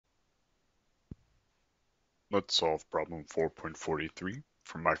Let's solve problem 4.43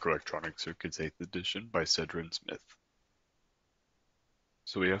 from Microelectronic Circuits 8th edition by Sedra and Smith.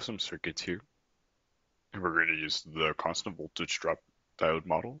 So we have some circuits here, and we're going to use the constant voltage drop diode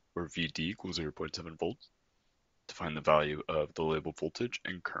model, where VD equals 0.7 volts, to find the value of the labeled voltage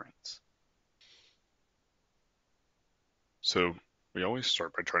and currents. So we always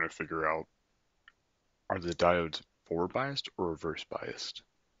start by trying to figure out, are the diodes forward biased or reverse biased?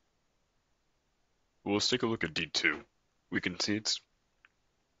 Well, let's take a look at D2. We can see it's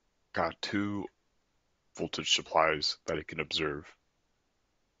got two voltage supplies that it can observe,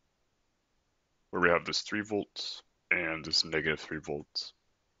 where we have this 3 volts and this negative 3 volts.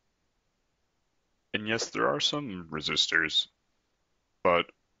 And yes, there are some resistors, but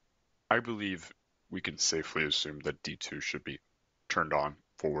I believe we can safely assume that D2 should be turned on,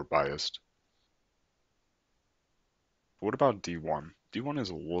 forward biased. But what about D1? D1 is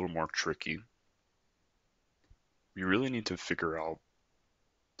a little more tricky. We really need to figure out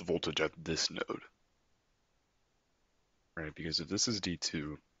the voltage at this node, right? Because if this is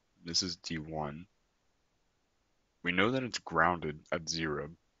D2, this is D1, we know that it's grounded at 0.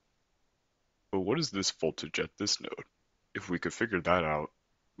 But what is this voltage at this node? If we could figure that out,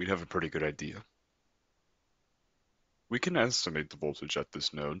 we'd have a pretty good idea. We can estimate the voltage at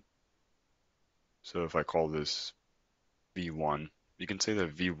this node. So if I call this V1, we can say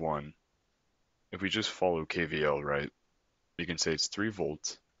that V1, if we just follow KVL, right, we can say it's 3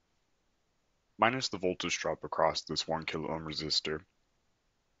 volts minus the voltage drop across this 1 kilo ohm resistor.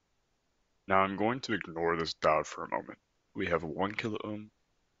 Now I'm going to ignore this diode for a moment. We have a 1 kilo ohm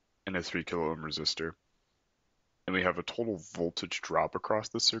and a 3 kilo ohm resistor, and we have a total voltage drop across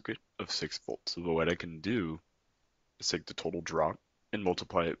the circuit of 6 volts. So what I can do is take the total drop and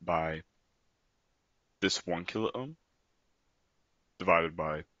multiply it by this 1 kilo ohm divided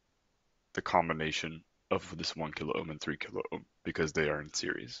by the combination of this 1 kilo ohm and 3 kilo ohm, because they are in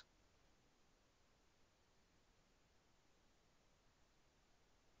series.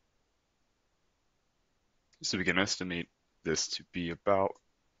 So we can estimate this to be about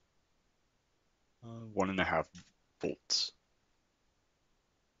 1.5 volts.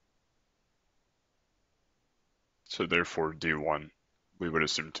 So therefore D1 we would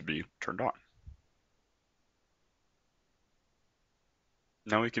assume to be turned on.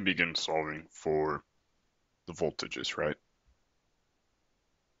 Now we can begin solving for the voltages, right?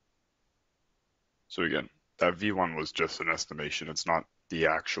 So again, that V1 was just an estimation, it's not the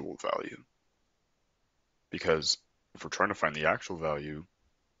actual value. Because if we're trying to find the actual value,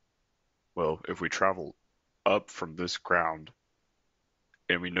 well, if we travel up from this ground,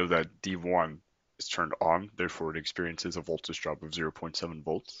 and we know that D1 is turned on, therefore it experiences a voltage drop of 0.7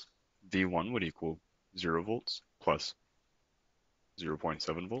 volts, V1 would equal 0 volts plus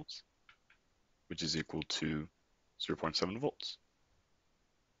 0.7 volts, which is equal to 0.7 volts.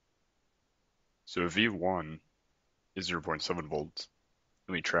 So if V1 is 0.7 volts,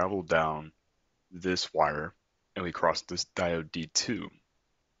 and we travel down this wire, and we cross this diode D2,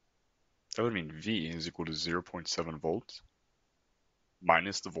 that would mean V is equal to 0.7 volts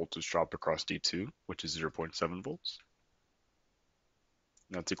minus the voltage drop across D2, which is 0.7 volts.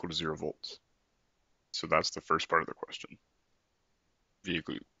 And that's equal to 0 volts. So that's the first part of the question. V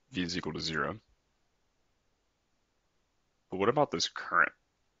is equal to 0. But what about this current?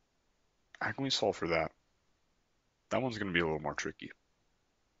 How can we solve for that? That one's going to be a little more tricky.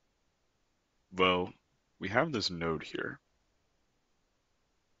 Well, we have this node here.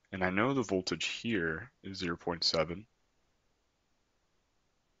 And I know the voltage here is 0.7.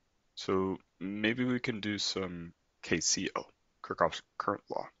 So maybe we can do some KCL, Kirchhoff's current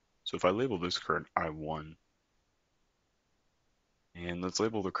law. So if I label this current I1, and let's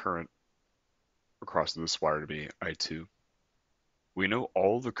label the current across this wire to be I2, we know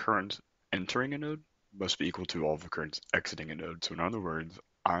all the current entering a node must be equal to all the currents exiting a node. So in other words,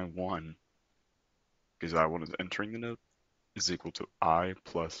 I1, because I1 is entering the node, is equal to I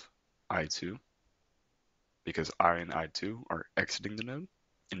plus I2, because I and I2 are exiting the node.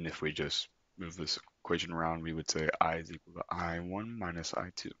 And if we just move this equation around, we would say I is equal to I1 minus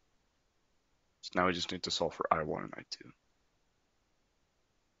I2. So now we just need to solve for I1 and I2.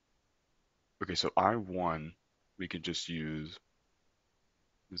 Okay, so I1, we could just use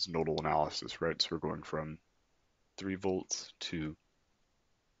this nodal analysis, right? So we're going from 3 volts to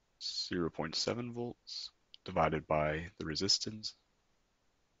 0.7 volts divided by the resistance,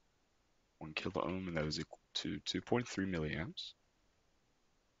 1 kilo ohm, and that is equal to 2.3 milliamps.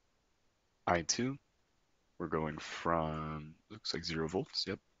 I2, we're going from, looks like 0 volts,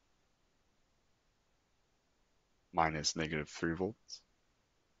 yep, minus negative 3 volts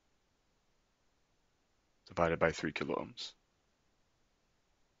divided by 3 kilo ohms.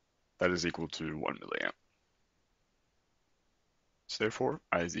 That is equal to 1 milliamp. So therefore,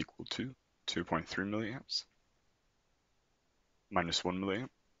 I is equal to 2.3 milliamps minus 1 milliamp.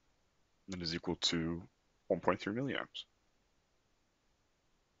 That is equal to 1.3 milliamps.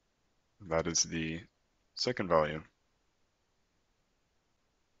 That is the second value.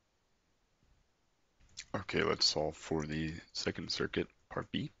 Okay, let's solve for the second circuit,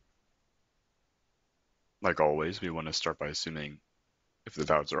 part B. Like always, we want to start by assuming if the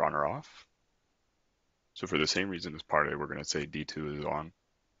diodes are on or off. So for the same reason as part A, we're going to say D2 is on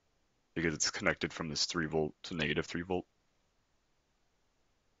because it's connected from this 3 volt to negative 3 volt.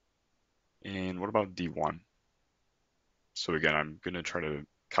 And what about D1? So again, I'm going to try to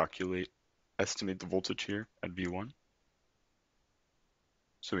estimate the voltage here at V1.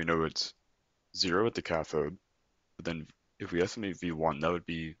 So we know it's 0 at the cathode, but then if we estimate V1, that would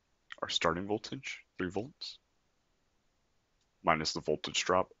be our starting voltage, 3 volts, minus the voltage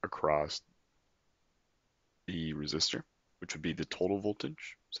drop across the resistor, which would be the total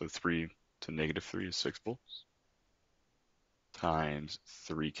voltage. So 3 to negative 3 is 6 volts, times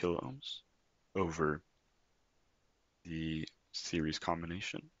 3 kilo ohms over the series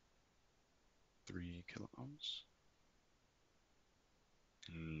combination, 3 kilo ohms.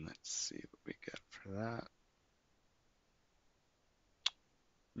 And let's see what we get for that.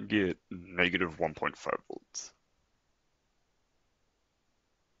 Get negative 1.5 volts.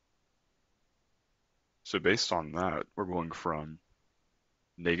 So based on that, we're going from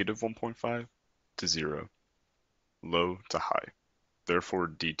negative 1.5 to 0, low to high. Therefore,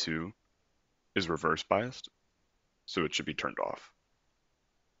 D2 is reverse biased, so it should be turned off.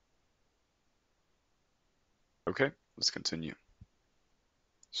 Okay, let's continue.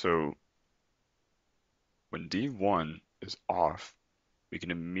 So when D1 is off, we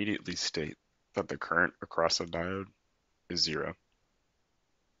can immediately state that the current across the diode is 0.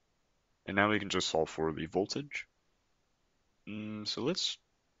 And now we can just solve for the voltage. So let's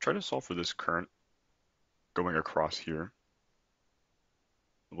try to solve for this current going across here.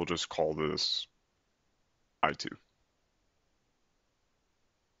 We'll just call this I2.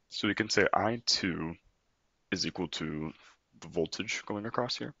 So we can say I2 is equal to the voltage going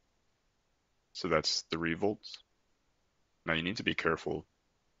across here. So that's 3 volts. Now you need to be careful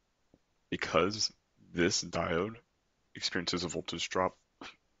because this diode experiences a voltage drop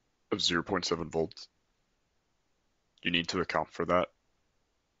of 0.7 volts. You need to account for that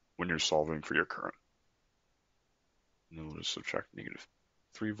when you're solving for your current. And then we'll just subtract negative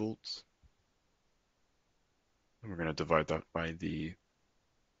 3 volts. And we're going to divide that by the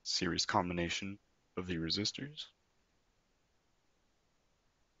series combination of the resistors.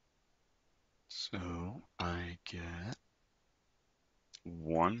 So I get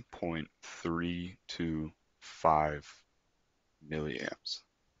 1.325 milliamps.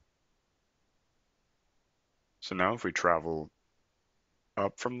 So now if we travel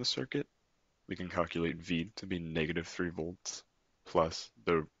up from the circuit, we can calculate V to be negative 3 volts plus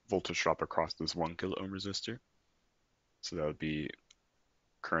the voltage drop across this 1 kilo ohm resistor. So that would be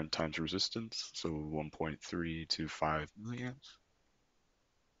current times resistance, so 1.325 milliamps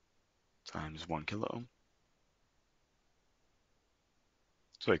times 1 kilo ohm.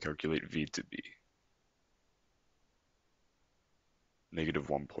 So I calculate V to be negative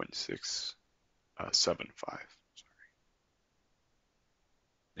 1.675.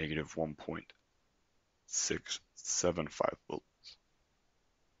 Negative 1.675 volts.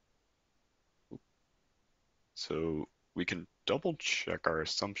 So we can double check our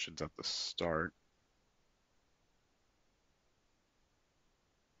assumptions at the start.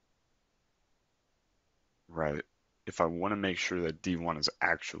 Right. If I want to make sure that D1 is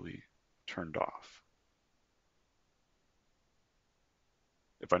actually turned off.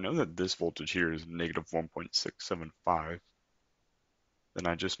 If I know that this voltage here is negative 1.675, then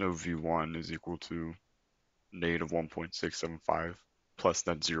I just know V1 is equal to negative 1.675 plus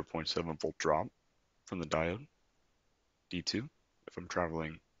that 0.7 volt drop from the diode, D2, if I'm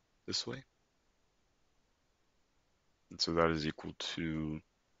traveling this way. And so that is equal to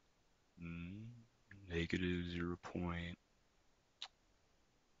negative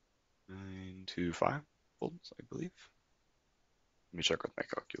 0.925 volts, I believe. Let me check with my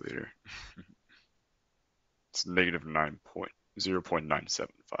calculator. It's negative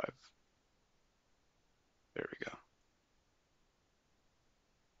 0.975. There we go.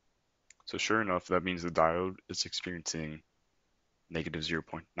 So sure enough, that means the diode is experiencing negative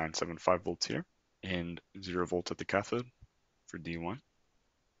 0.975 volts here and 0 volts at the cathode for D1.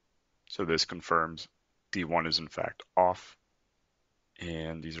 So this confirms D1 is in fact off,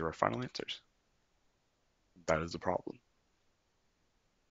 and these are our final answers. That is the problem.